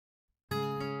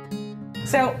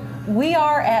So we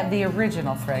are at the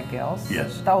original Threadgills,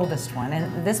 Yes. the oldest one,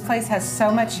 and this place has so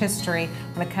much history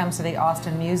when it comes to the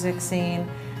Austin music scene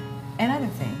and other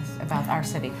things about our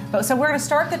city. So we're going to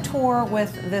start the tour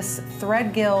with this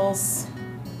Threadgills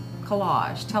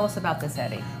collage. Tell us about this,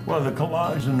 Eddie. Well, the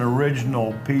collage is an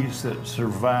original piece that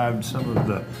survived some of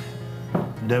the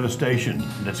devastation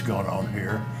that's gone on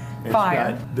here.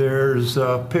 Fire. There's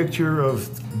a picture of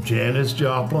Janis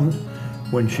Joplin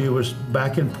when she was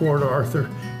back in Port Arthur,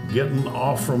 getting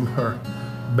off from her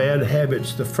bad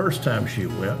habits the first time she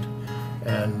went,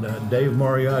 and Dave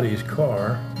Moriarty's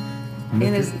car. And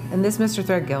this Mr.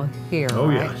 Threadgill here, Oh,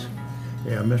 right? yes.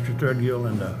 Yeah, Mr. Threadgill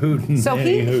and the Hootin'. So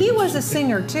he Hootins. was a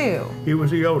singer too. He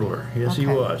was a yodeler, yes he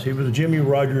Okay. was. He was a Jimmy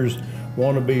Rogers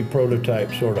wannabe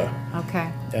prototype, sort of. Okay.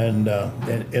 And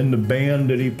in the band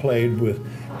that he played with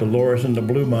Dolores and the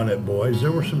Bluebonnet Boys,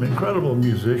 there were some incredible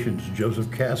musicians. Joseph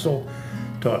Castle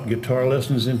taught guitar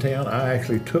lessons in town. I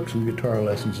actually took some guitar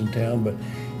lessons in town, but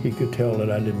he could tell that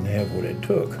I didn't have what it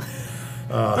took.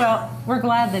 Well, we're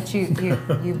glad that you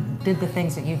did the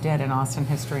things that you did in Austin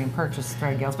history and purchased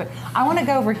Threadgills. But I want to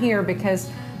go over here because,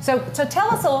 so tell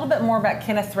us a little bit more about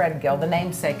Kenneth Threadgill, the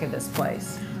namesake of this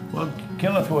place. Well,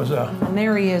 Kenneth was And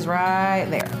there he is right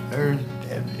there.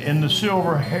 in the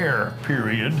silver hair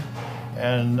period,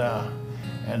 and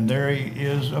there he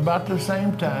is about the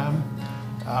same time,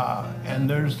 and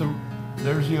there's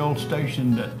the old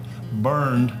station that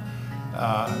burned,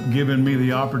 giving me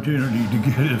the opportunity to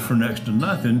get it for next to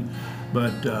nothing,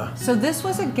 but So this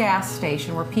was a gas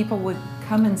station where people would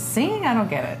come and sing? I don't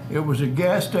get it. it was a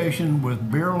gas station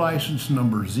with beer license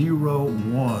number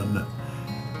 01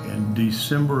 in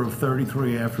December of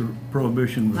 '33 after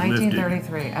Prohibition was lifted.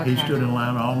 1933, okay. He stood in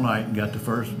line all night and got the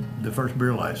first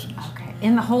beer license. Okay,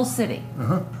 in the whole city.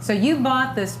 Uh-huh. So you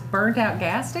bought this burnt out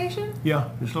gas station? Yeah,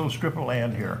 this little strip of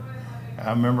land here. I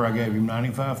remember I gave him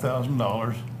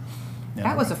 $95,000.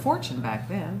 That was a fortune back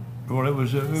then. Well, it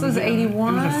was 81, It was a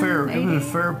 80?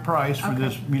 fair price for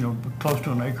this, close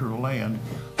to an acre of land.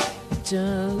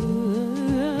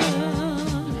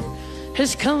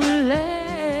 Has come late.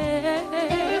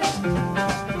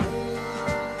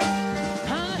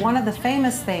 One of the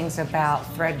famous things about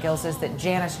Threadgills is that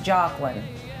Janis Joplin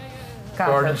got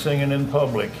Started her. singing in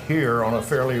public here on a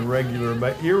fairly regular,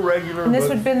 irregular. And this but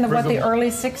would have been what, the frequent- early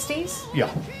 60s? Yeah.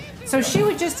 So she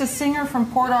was just a singer from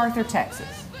Port Arthur, Texas.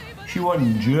 She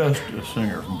wasn't just a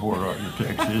singer from Port Arthur,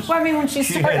 Texas. Well, I mean, when she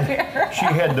started here. She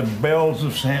had the bells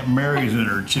of St. Mary's in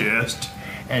her chest,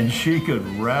 and she could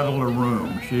rattle a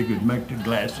room. She could make the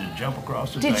glasses jump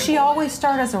across the table. Did she always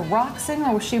start as a rock singer,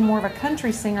 or was she more of a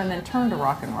country singer and then turned to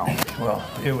rock and roll? Well,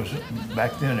 it was,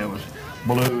 back then it was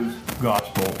blues,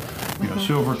 gospel,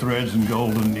 silver threads and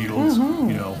golden needles,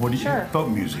 Sure. folk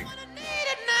music.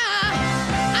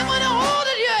 I'm gonna hold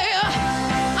it,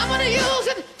 yeah. I'm gonna use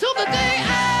it till the day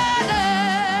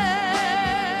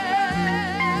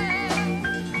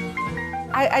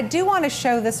I do want to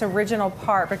show this original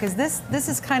part because this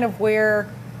is kind of where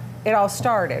it all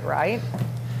started, right?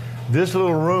 This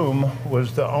little room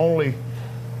was the only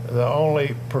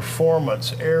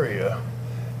performance area,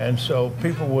 and so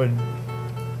people would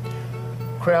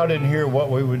crowd in here, what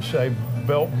we would say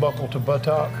belt buckle to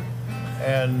buttock,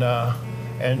 and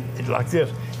like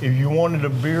this. If you wanted a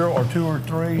beer or two or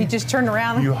three, You just turned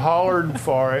around. you hollered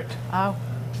for it. Oh,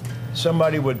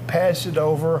 Somebody would pass it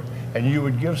over, and you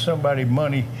would give somebody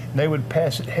money, and they would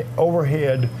pass it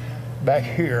overhead back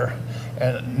here,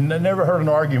 and I never heard an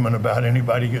argument about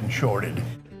anybody getting shorted.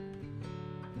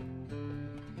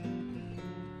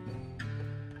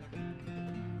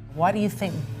 what do you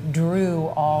think drew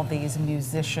all these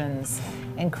musicians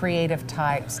and creative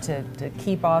types to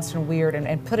keep Austin weird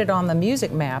and put it on the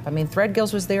music map? I mean,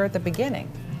 Threadgills was there at the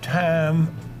beginning.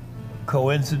 Time,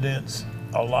 coincidence,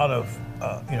 a lot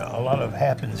of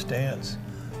happenstance.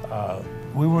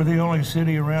 We were the only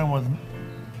city around with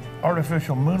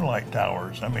artificial moonlight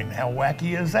towers. I mean, how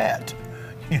wacky is that?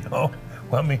 Well,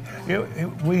 I mean,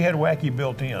 we had wacky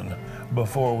built in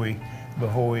before we. We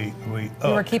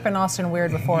were keeping Austin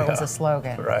weird before it was a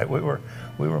slogan. Right. We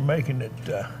were making it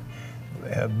the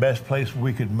best place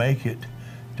we could make it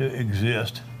to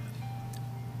exist,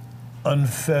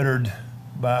 unfettered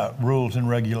by rules and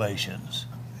regulations.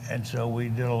 And so we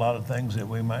did a lot of things that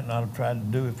we might not have tried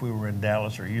to do if we were in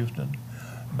Dallas or Houston.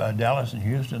 Dallas and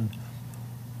Houston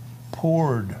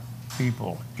poured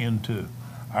people into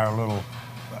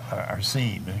our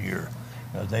scene here.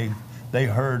 They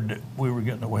heard that we were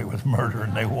getting away with murder,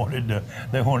 and they wanted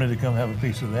to come have a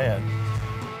piece of that.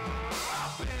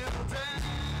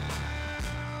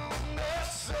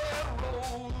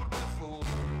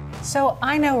 So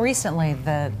I know recently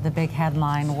the big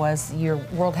headline was your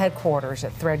world headquarters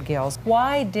at Threadgills.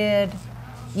 Why did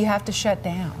you have to shut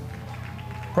down?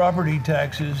 Property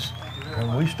taxes,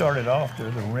 when we started off there,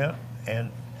 the rent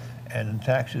and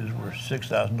taxes were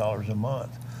 $6,000 a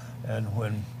month. And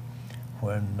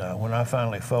when I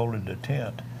finally folded the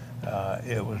tent,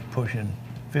 it was pushing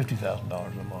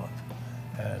 $50,000 a month.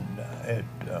 And it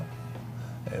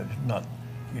was not,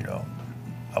 you know,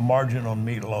 a margin on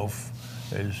meatloaf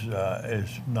is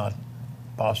not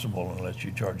possible unless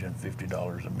you're charging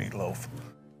 $50 a meatloaf.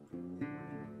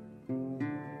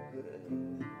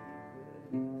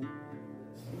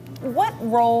 What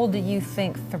role do you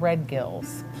think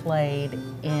Threadgills played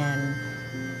in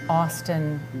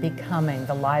Austin becoming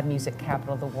the live music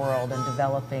capital of the world and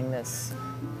developing this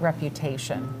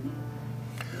reputation?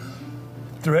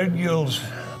 Threadgills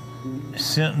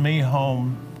sent me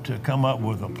home to come up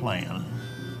with a plan,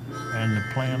 and the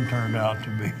plan turned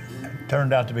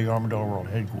out to be Armadillo World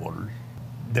Headquarters.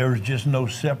 There was just no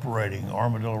separating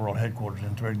Armadillo World Headquarters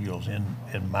and Threadgills in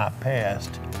my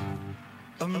past.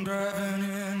 I'm driving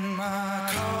in my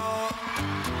car.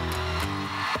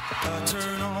 I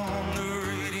turn on the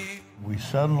radio. We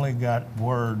suddenly got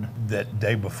word that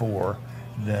day before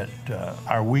that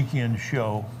our weekend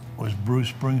show was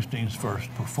Bruce Springsteen's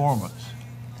first performance.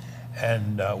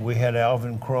 And we had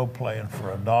Alvin Crow playing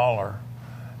for $1.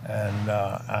 And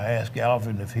I asked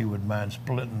Alvin if he would mind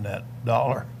splitting that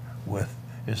 $1 with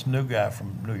this new guy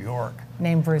from New York.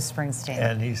 Named Bruce Springsteen.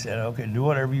 And he said, okay, do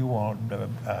whatever you want.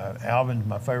 Alvin's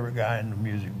my favorite guy in the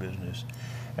music business.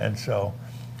 And so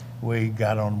we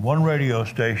got on one radio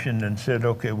station and said,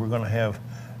 okay, we're gonna have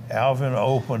Alvin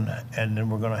open, and then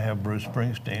we're gonna have Bruce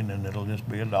Springsteen, and it'll just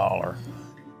be $1.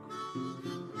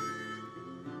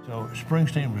 So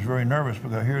Springsteen was very nervous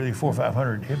because here are these 400 or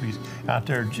 500 hippies out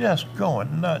there just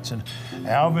going nuts. And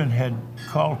Alvin had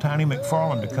called Tiny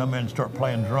McFarland to come in and start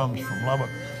playing drums from Lubbock.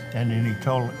 And then he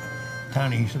told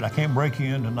Tiny, he said, I can't break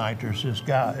you in tonight. There's this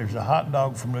guy, there's a hot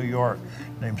dog from New York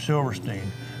named Silverstein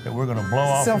that we're gonna blow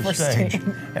off the stage.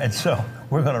 And so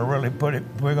we're gonna put it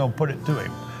to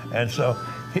him. And so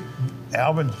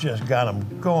Alvin's just got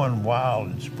him going wild,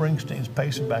 and Springsteen's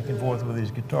pacing back and forth with his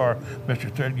guitar.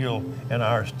 Mr. Threadgill and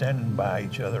I are standing by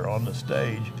each other on the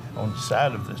stage, on the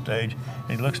side of the stage,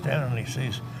 and he looks down and he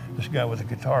sees this guy with a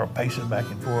guitar pacing back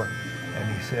and forth,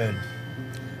 and he said,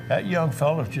 that young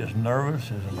fella's just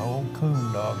nervous as an old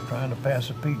coon dog trying to pass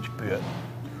a peach pit.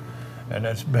 And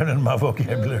that's been in my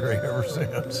vocabulary ever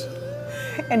since.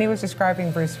 And he was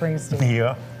describing Bruce Springsteen.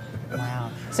 Yeah.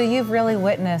 Wow. So you've really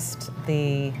witnessed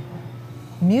the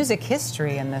music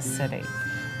history in this city.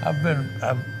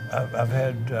 I've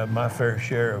had my fair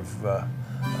share of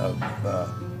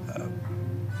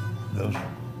those,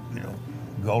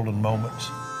 golden moments.